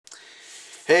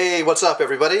Hey, what's up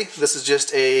everybody? This is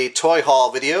just a toy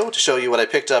haul video to show you what I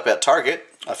picked up at Target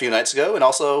a few nights ago and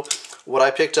also what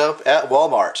I picked up at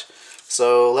Walmart.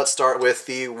 So let's start with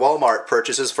the Walmart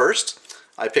purchases first.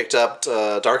 I picked up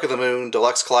Dark of the Moon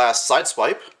Deluxe Class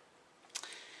Sideswipe.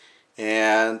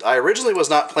 And I originally was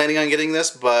not planning on getting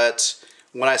this, but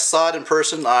when I saw it in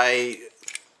person, I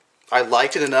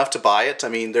liked it enough to buy it. I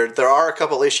mean, there are a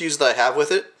couple issues that I have with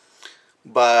it,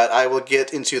 but I will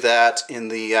get into that in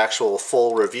the actual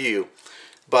full review.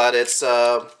 But it's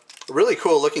a really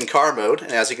cool looking car mode,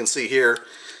 and as you can see here,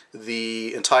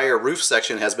 the entire roof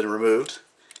section has been removed.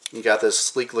 You got this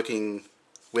sleek looking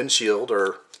windshield,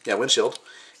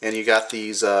 and you got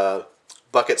these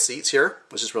bucket seats here,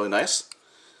 which is really nice.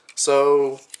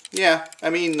 So yeah,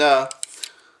 I mean,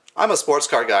 I'm a sports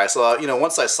car guy, so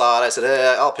once I saw it, I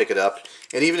said, I'll pick it up.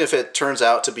 And even if it turns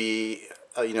out to be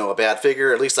a bad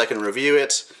figure, at least I can review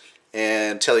it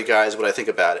and tell you guys what I think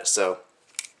about it. So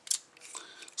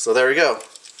there we go.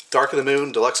 Dark of the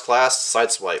Moon Deluxe Class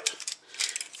Sideswipe.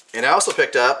 And I also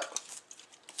picked up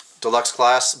Deluxe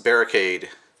Class Barricade.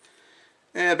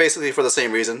 And basically for the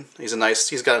same reason. He's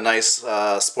got a nice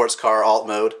sports car alt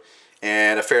mode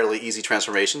and a fairly easy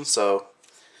transformation. So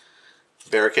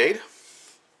Barricade.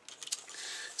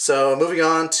 So moving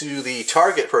on to the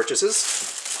Target purchases.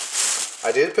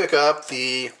 I did pick up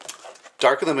the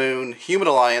Dark of the Moon Human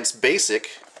Alliance Basic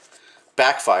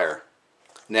Backfire.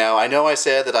 Now, I know I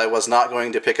said that I was not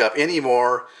going to pick up any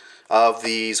more of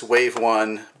these Wave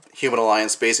 1 Human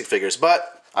Alliance Basic figures,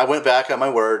 but I went back on my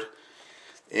word,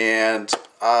 and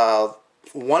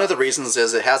one of the reasons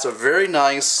is it has a very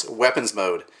nice weapons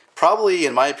mode. Probably,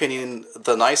 in my opinion,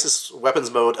 the nicest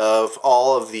weapons mode of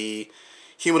all of the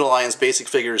Human Alliance Basic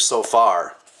figures so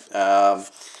far.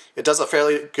 It does a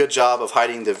fairly good job of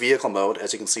hiding the vehicle mode,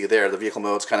 as you can see there. The vehicle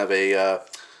mode is kind of a,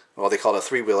 well, they call it a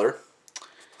three-wheeler.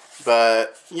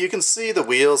 But you can see the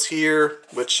wheels here,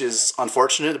 which is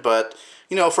unfortunate, but,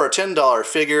 for a $10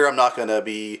 figure, I'm not going to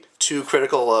be too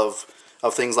critical of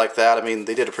things like that. I mean,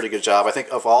 they did a pretty good job. I think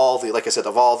of all the, like I said,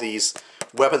 of all these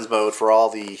weapons mode for all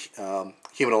the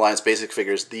Human Alliance Basic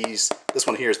figures, this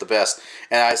one here is the best.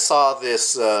 And I saw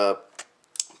this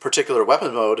particular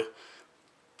weapon mode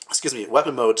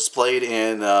displayed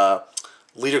in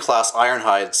Leader Class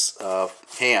Ironhide's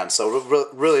hand, so it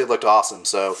really looked awesome.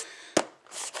 So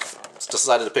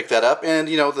decided to pick that up, and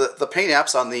the paint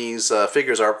apps on these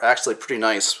figures are actually pretty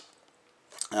nice.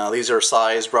 These are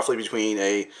sized roughly between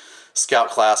a Scout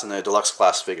class and a Deluxe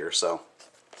class figure. So,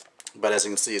 but as you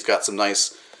can see, it's got some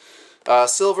nice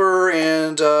silver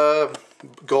and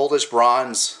goldish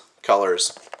bronze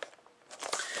colors.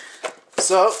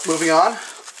 So moving on.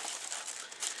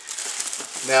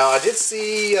 Now, I did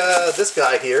see this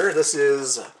guy here. This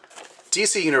is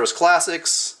DC Universe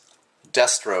Classics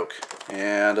Deathstroke.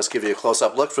 And let's give you a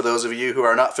close-up look for those of you who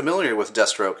are not familiar with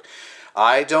Deathstroke.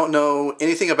 I don't know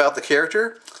anything about the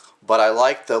character, but I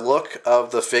like the look of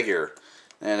the figure.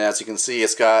 And as you can see,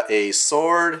 it's got a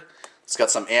sword, it's got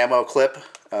some ammo clip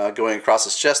going across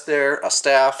his chest there, a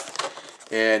staff,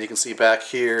 and you can see back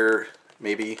here,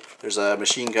 maybe there's a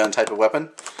machine gun type of weapon.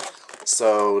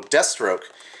 So, Deathstroke.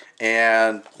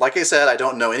 And like I said, I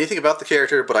don't know anything about the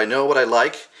character, but I know what I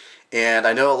like. And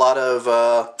I know a lot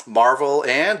of Marvel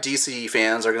and DC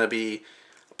fans are going to be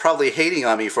probably hating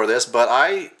on me for this, but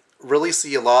I really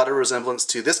see a lot of resemblance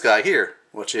to this guy here,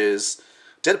 which is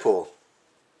Deadpool.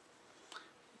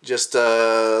 Just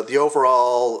the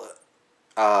overall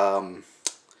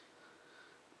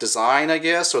design, I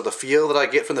guess, or the feel that I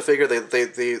get from the figure,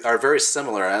 they are very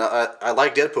similar. And I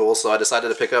like Deadpool, so I decided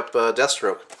to pick up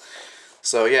Deathstroke.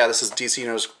 So yeah, this is DC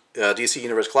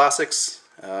Universe Classics,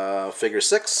 Figure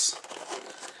 6.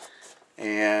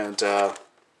 And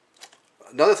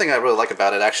another thing I really like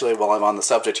about it, actually, while I'm on the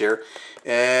subject here,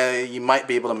 you might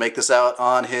be able to make this out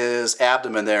on his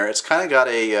abdomen there. It's kind of got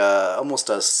a almost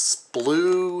a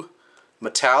blue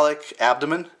metallic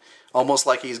abdomen, almost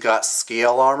like he's got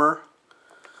scale armor.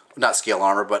 Not scale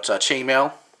armor, but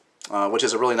chainmail, which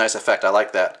is a really nice effect. I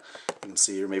like that. You can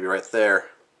see maybe right there.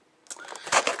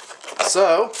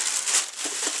 So,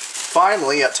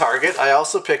 finally at Target, I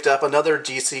also picked up another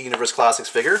DC Universe Classics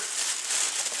figure.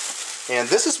 And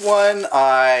this is one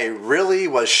I really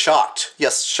was shocked.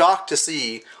 Yes, shocked to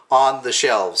see on the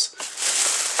shelves.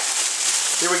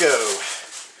 Here we go.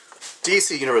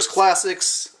 DC Universe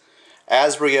Classics,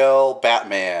 Azrael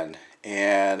Batman.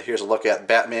 And here's a look at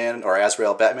Batman, or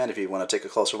Azrael Batman, if you want to take a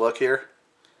closer look here.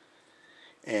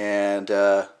 And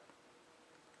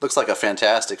looks like a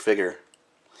fantastic figure.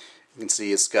 You can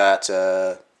see it's got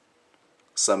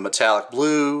some metallic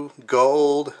blue,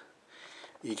 gold.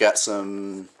 You got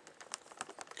some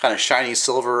kind of shiny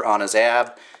silver on his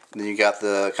ab, and then you got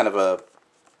the kind of a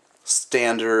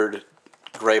standard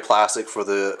gray plastic for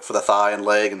the thigh and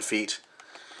leg and feet.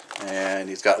 And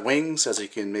he's got wings, as you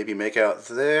can maybe make out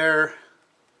there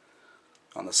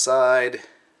on the side.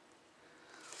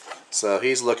 So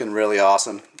he's looking really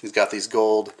awesome. He's got these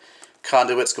gold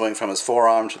conduits going from his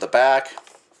forearm to the back.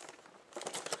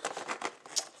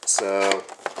 So,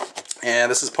 and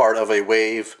this is part of a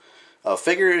wave of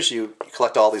figures. You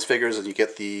collect all these figures and you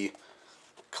get the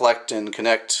Collect and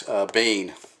Connect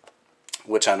Bane,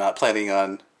 which I'm not planning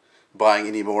on buying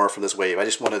any more from this wave. I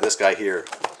just wanted this guy here.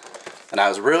 And I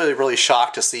was really, really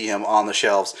shocked to see him on the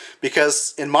shelves,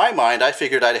 because in my mind I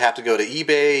figured I'd have to go to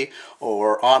eBay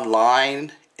or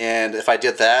online, and if I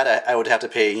did that I would have to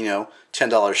pay, you know,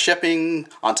 $10 shipping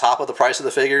on top of the price of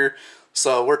the figure.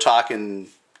 So we're talking,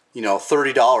 you know,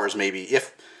 $30 maybe,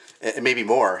 if maybe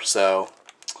more. So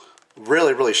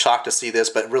really, really shocked to see this,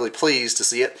 but really pleased to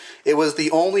see it. It was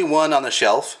the only one on the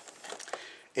shelf,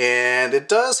 and it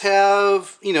does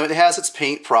have, you know, it has its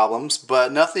paint problems,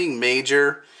 but nothing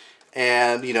major.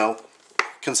 And, you know,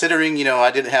 considering, you know,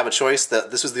 I didn't have a choice, that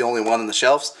this was the only one on the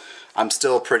shelves, I'm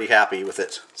still pretty happy with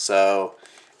it. So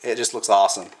it just looks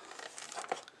awesome.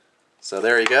 So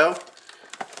there you go.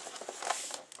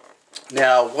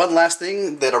 Now, one last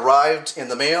thing that arrived in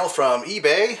the mail from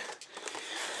eBay: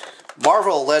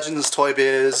 Marvel Legends Toy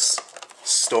Biz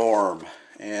Storm.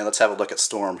 And let's have a look at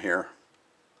Storm here.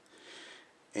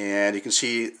 And you can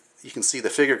see the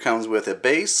figure comes with a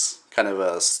base, kind of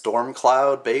a storm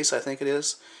cloud base, I think it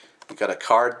is. You've got a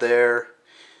card there.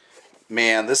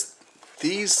 Man,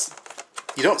 these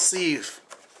you don't see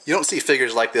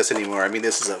figures like this anymore. I mean,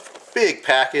 this is a big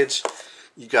package.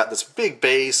 You got this big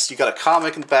base. You got a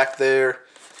comic in the back there.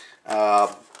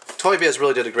 Toy Biz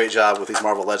really did a great job with these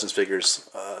Marvel Legends figures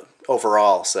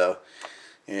overall. So,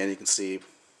 and you can see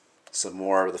some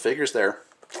more of the figures there.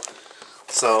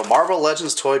 So, Marvel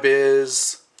Legends Toy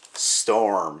Biz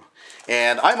Storm.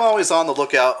 And I'm always on the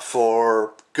lookout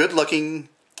for good-looking,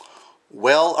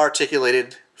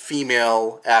 well-articulated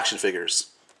female action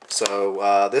figures.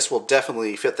 So this will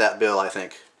definitely fit that bill, I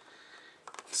think.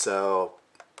 So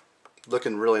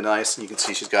looking really nice. You can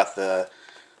see she's got the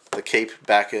cape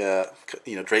back, you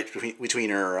know, draped between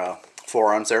her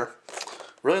forearms there.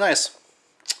 Really nice.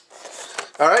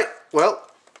 All right. Well,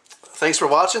 thanks for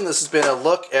watching. This has been a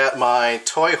look at my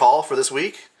toy haul for this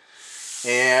week,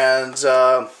 and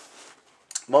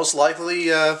most likely,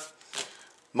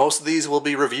 most of these will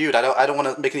be reviewed. I don't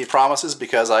want to make any promises,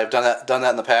 because I've done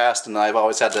that in the past, and I've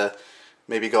always had to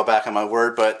maybe go back on my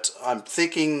word. But I'm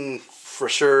thinking for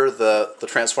sure the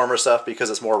Transformers stuff, because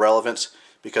it's more relevant,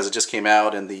 because it just came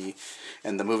out, and the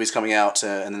movie's coming out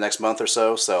in the next month or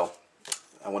so. So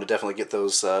I want to definitely get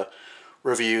those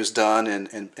reviews done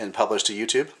and published to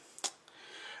YouTube.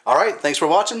 All right, thanks for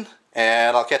watching,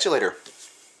 and I'll catch you later.